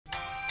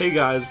Hey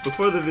guys,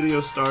 before the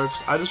video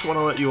starts, I just want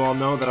to let you all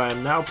know that I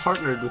am now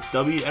partnered with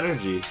W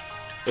Energy.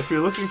 If you're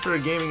looking for a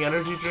gaming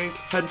energy drink,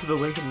 head to the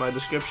link in my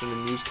description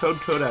and use code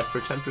Codakk for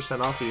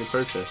 10% off of your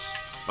purchase.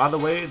 By the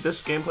way,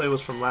 this gameplay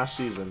was from last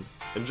season.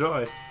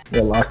 Enjoy!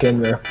 Yeah, lock in,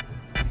 bro.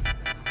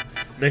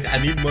 Nick, I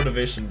need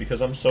motivation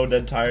because I'm so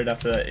dead tired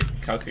after that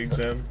calc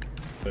exam.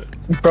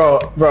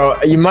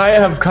 Bro, you might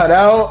have cut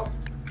out,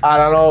 I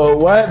don't know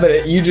what,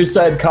 but you just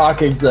said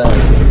cock exam.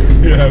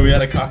 Yeah, we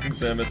had a cock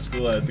exam at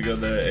school. I had to go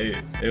there at 8.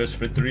 It was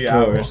for 3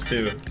 hours,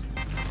 too.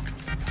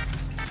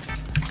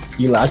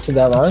 You lasted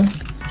that long?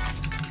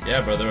 Yeah,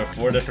 bro, there were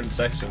 4 different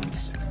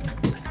sections.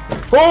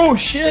 Oh,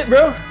 shit,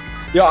 bro!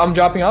 Yo, I'm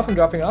dropping off.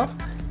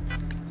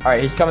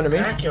 Alright, he's coming to me.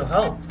 Zach, you'll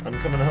help. I'm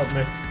coming to help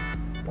Nick.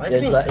 Why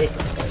did you fake?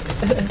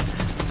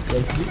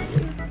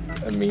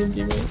 I mean, do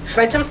you mean?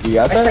 Sniped him? You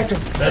got that? I sniped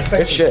him. That's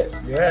Good shit.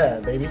 Yeah,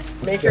 baby.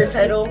 Make your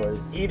title,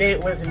 Eat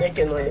It with Nick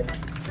and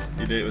Leightxn.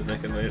 You date with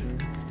Nick and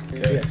Leightxn?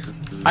 Okay. Yes.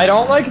 I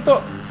don't like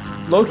the...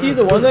 Loki,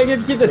 the one that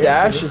gives you the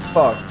dash is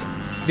fucked.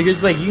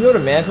 Because, like, you go to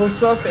mantle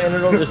stuff and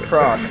it'll just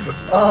proc.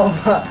 Oh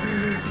my...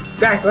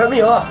 Zach, let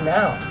me off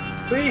now.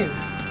 Please.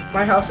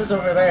 My house is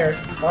over there.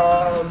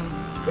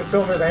 It's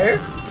over there?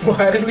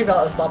 Why did we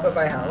not stop at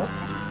my house?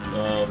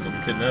 I'm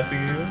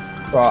kidnapping you?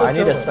 Bro, I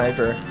need a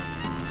sniper.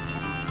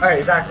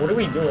 Alright, Zach, what are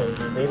we doing?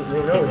 They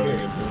know we're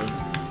here.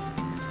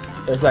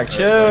 It's like,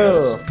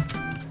 chill.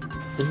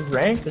 This is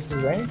rank?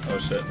 Oh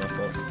shit, not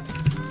fault.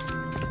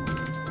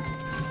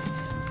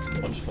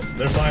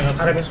 They're flying up.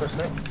 How did I miss my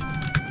snipe?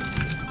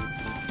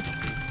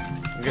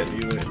 I'm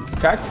getting you, wait.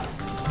 Cracked?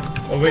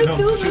 Oh wait, no,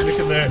 shoot Nick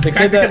in there. The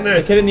Crack Nick in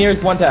there. The kid in the ear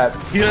is one tap.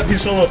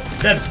 He's solo.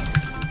 Dead.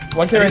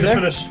 One kid right there.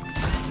 Finish.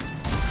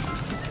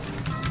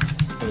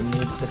 He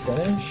needs to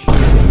finish.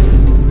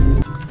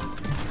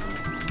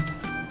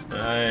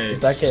 Nice.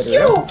 That kid, right?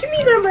 Yo, give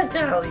me that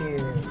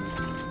medallion.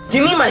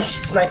 Give me my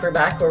sniper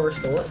back or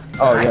restore it.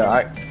 Oh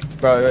yeah,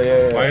 bro,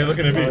 yeah. Why are you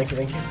looking at me?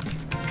 Thank you.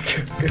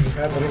 Because you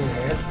had one in your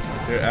hand.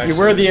 You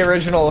were the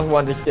original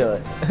one to steal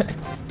it.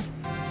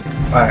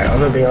 Alright, I'm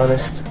gonna be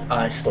honest.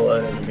 I stole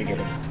it in the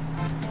beginning.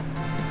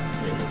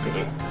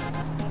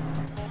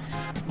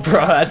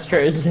 Bro, that's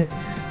crazy.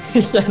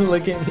 He said,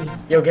 look at me.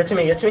 Yo, get to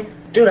me.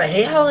 Dude, I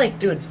hate how, like,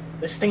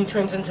 this thing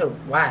turns into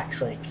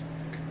wax. Like,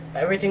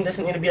 everything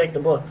doesn't need to be like the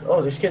book.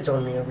 Oh, there's kids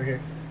on me over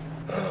here.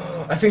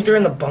 I think they're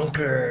in the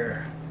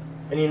bunker.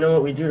 And you know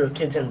what we do to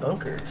kids in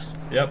bunkers?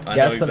 Yep, I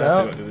know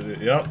exactly what to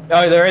do. Yep.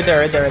 Oh, they're right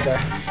there.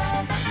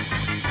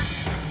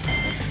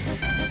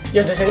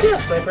 Yo, does anybody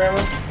have sniper ammo?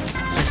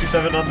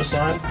 67 on the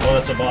slime. Oh,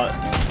 that's a bot.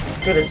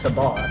 Good, it's a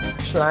bot.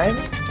 Slime?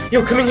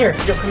 Yo, come in here.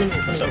 What's up,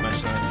 my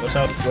slime? What's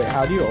up? Wait,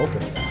 how do you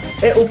open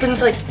it? It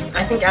opens, like,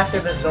 I think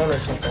after the zone or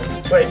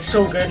something. But it's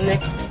so good,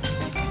 Nick.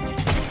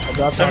 I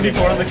dropped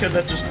 74 on the kid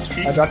that just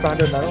peeked. I dropped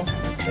 100 metal.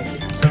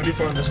 Thank you.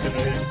 74 on this kid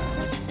right here.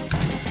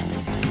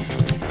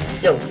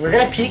 Yo, we're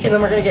gonna peek and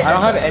then we're gonna get I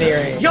don't have any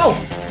range. Yo!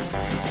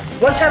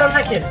 One shot on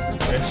that kid.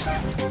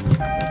 Nice.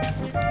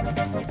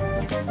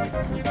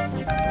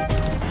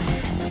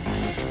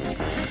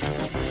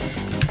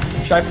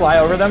 Should I fly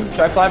over them? Should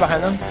I fly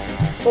behind them?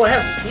 Oh, I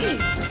have speed.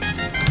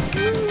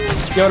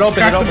 Yo, it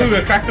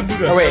opened. Crack the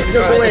booga. Oh wait,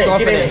 Go in,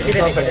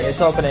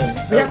 it's opening.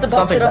 We have to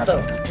box it up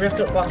happening. though. We have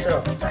to box it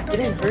up. Zach, get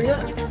in, hurry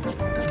up.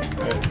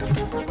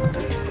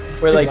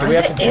 Wait, like, do we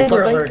have to do something?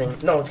 Alerting?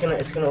 No, it's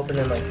gonna open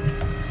in like.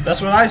 That's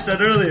what I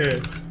said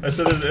earlier. I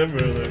said there's an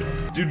Amber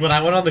Alert. Dude, when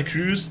I went on the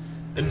cruise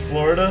in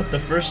Florida, the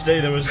first day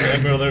there was an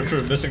Amber Alert for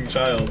a missing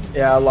child.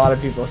 Yeah, a lot of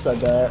people said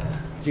that.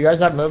 Do you guys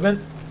have movement?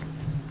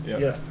 Yeah.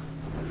 Yeah.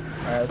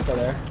 Alright, let's go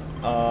there.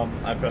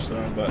 I pressed the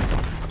wrong button.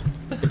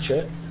 Good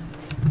shit.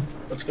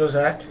 Let's go,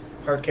 Zach.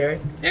 Hard carry.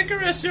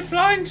 Icarus, you're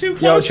flying too Yo,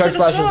 close charge to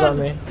the flashes sun. on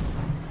me.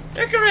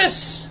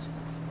 Icarus!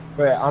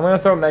 Wait, I'm gonna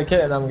throw a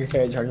medkit and I'm gonna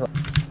carry charge. Oh,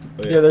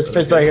 yeah, there's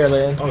fish right here,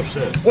 Leightxn. Oh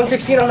shit.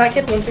 116 on that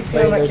kid.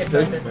 116 on that kid.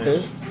 There's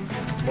Nice.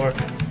 More.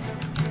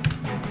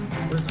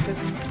 Where's the fish?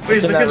 Wait,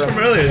 it's the kids room. from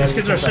earlier. These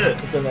kids are It's in shit.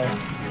 there. It's in there.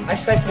 I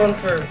sniped one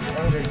for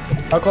 100.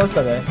 How close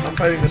are they? I'm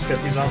fighting this kid.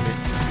 He's on me.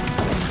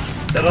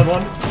 Dead on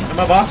 1. In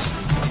my box.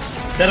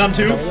 Dead on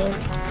 2.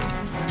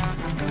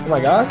 Oh my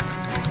god.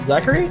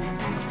 Zachary?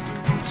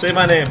 Say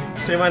my name.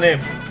 Say my name.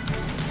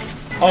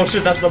 Oh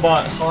shit, that's the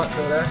bot. Hot,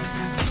 go there.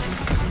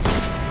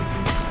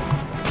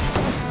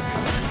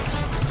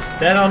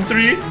 Dead on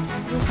 3.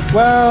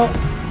 Well,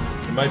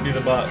 It might be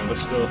the bot, but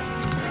still.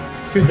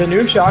 dude, the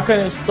new shotgun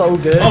is so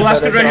good. Oh,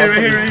 last but kid it right can here,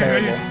 also right be here, right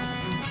terrible.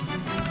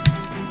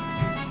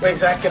 Wait,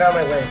 Zach, get out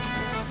of my way.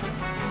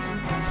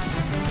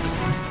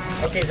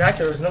 Okay, Zach,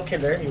 there was no kid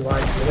there. You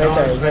lied. He's No, right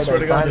there, he's I right swear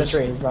there. to God, Behind the this-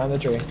 tree, he's behind the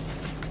tree.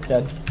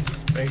 Dead.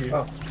 Thank you.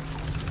 Oh.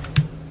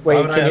 Wait,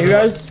 Why would I can you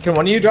ever- guys, can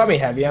one of you drop me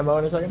heavy ammo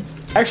in a second?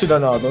 I actually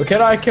don't know. The kid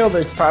I killed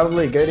is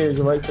probably good. He was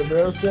a white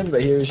Siberian,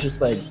 but he was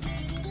just like,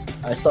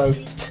 I saw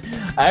his,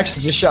 I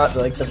actually just shot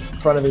like the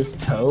front of his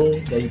toe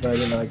that he probably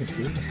didn't know I could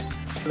see.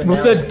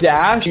 With the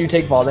dash, you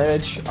take fall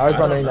damage. I was I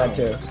don't wondering that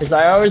know. too. Because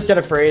I always get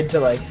afraid to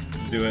like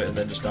do it and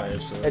then just die I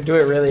instantly. do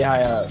it really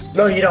high up.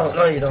 No, you don't.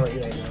 No, you don't. You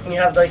don't. And you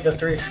have like the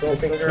 3 scroll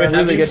things Wait, around. that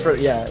Really good means for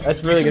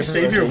that's really You good can for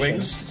save your rotation.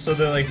 wings so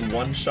they're like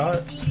one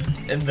shot,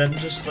 and then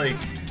just like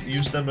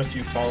use them if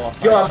you fall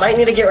off. Yo, I might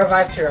need to get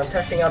revived here. I'm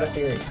testing out a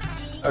theory.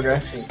 Okay.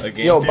 Let's see. A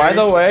game Yo, by theory?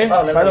 the way,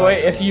 Oh, never mind.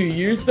 if you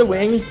use the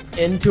wings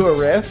into a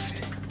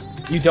rift,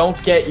 you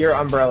don't get your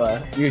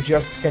umbrella. You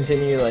just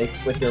continue like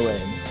with your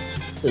wings.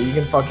 So you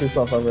can fuck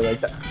yourself over like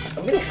that.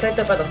 I'm getting sniped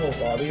up by the whole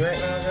lobby right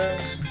now,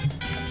 guys.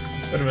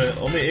 Wait a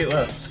minute, only 8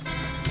 left.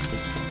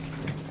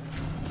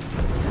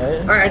 Right?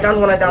 Alright, I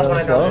downed one. I downed one.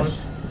 I Let's downed go.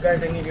 one.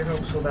 Guys, I need your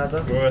help so bad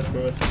though. Go with,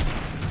 go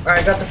with.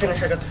 Alright, I got the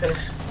finish. I got the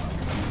finish.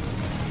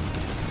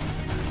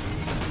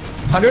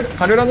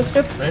 100 on the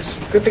skip. Nice.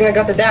 Good thing I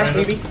got the dash,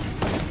 Trying to- baby.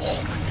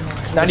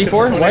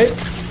 94, Let's white.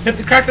 Hit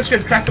the crack the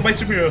skin, crack the white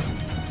superhero.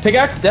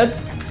 Pickaxe, dead.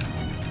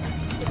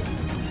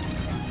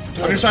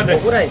 On your side, What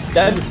Nick. would I?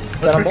 Dead.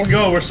 Let's Double. freaking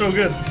go, we're so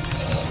good.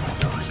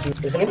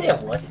 Does anybody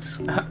have lights?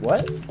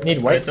 What?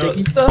 Need white Wait, throw it.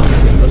 sticky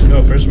stuff? Let's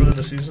go, first win of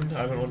the season.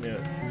 I haven't won yet.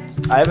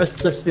 I have a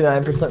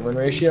 69% win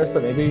ratio,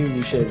 so maybe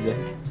we should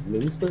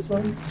lose this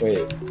one?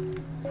 Wait.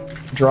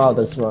 Draw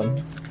this one.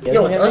 You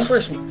Yo, guys it's get us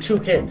me? versus 2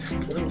 kids.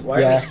 Why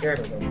are Yeah. we scared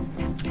of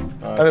them?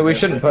 I mean, we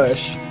shouldn't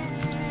push.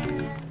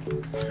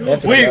 They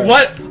have to Wait, go.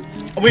 what?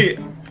 Wait,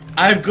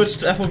 I have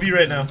glitched FOV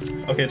right now.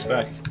 Okay, it's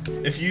back.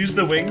 If you use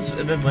the wings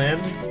and then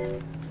land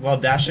while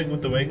dashing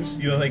with the wings,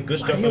 you like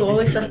glitched Why FOV. do you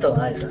always for a have to minute.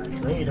 lie, Zach?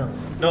 No, you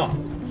don't. No,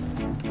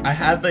 I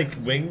had like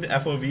winged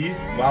FOV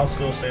while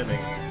still standing.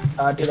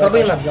 Dude, He's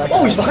probably in I the...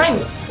 Oh, he's behind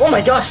me! Oh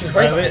my gosh, he's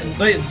right. Wait,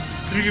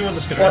 3v1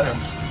 this kid What? right now.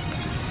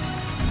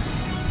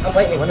 I'm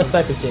fighting I want him. to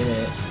snipe his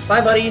teammate.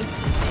 Bye, buddy.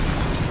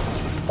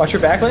 Watch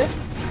your back lane.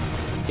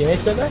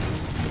 Teammates in there?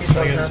 He's Trying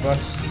one to get in tap.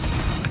 this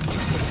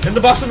box. In the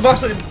box,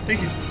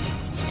 thank you.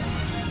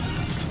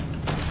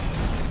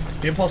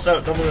 The impulse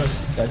out, double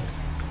res. Dead.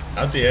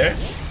 Out the air?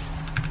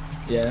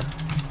 Yeah.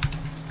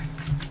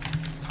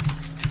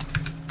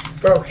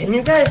 Bro, can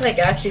you guys like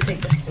actually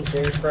take this in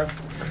serious, bro?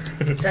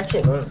 It's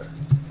actually annoying.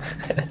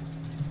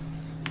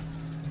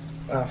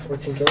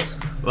 14 kills.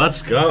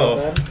 Let's Not go.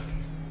 bad.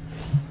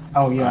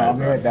 Oh yeah, I'll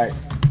be right back.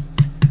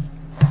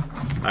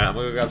 Alright, I'm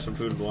gonna go grab some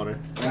food and water.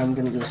 I'm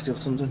gonna go steal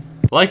something.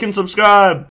 Like and subscribe!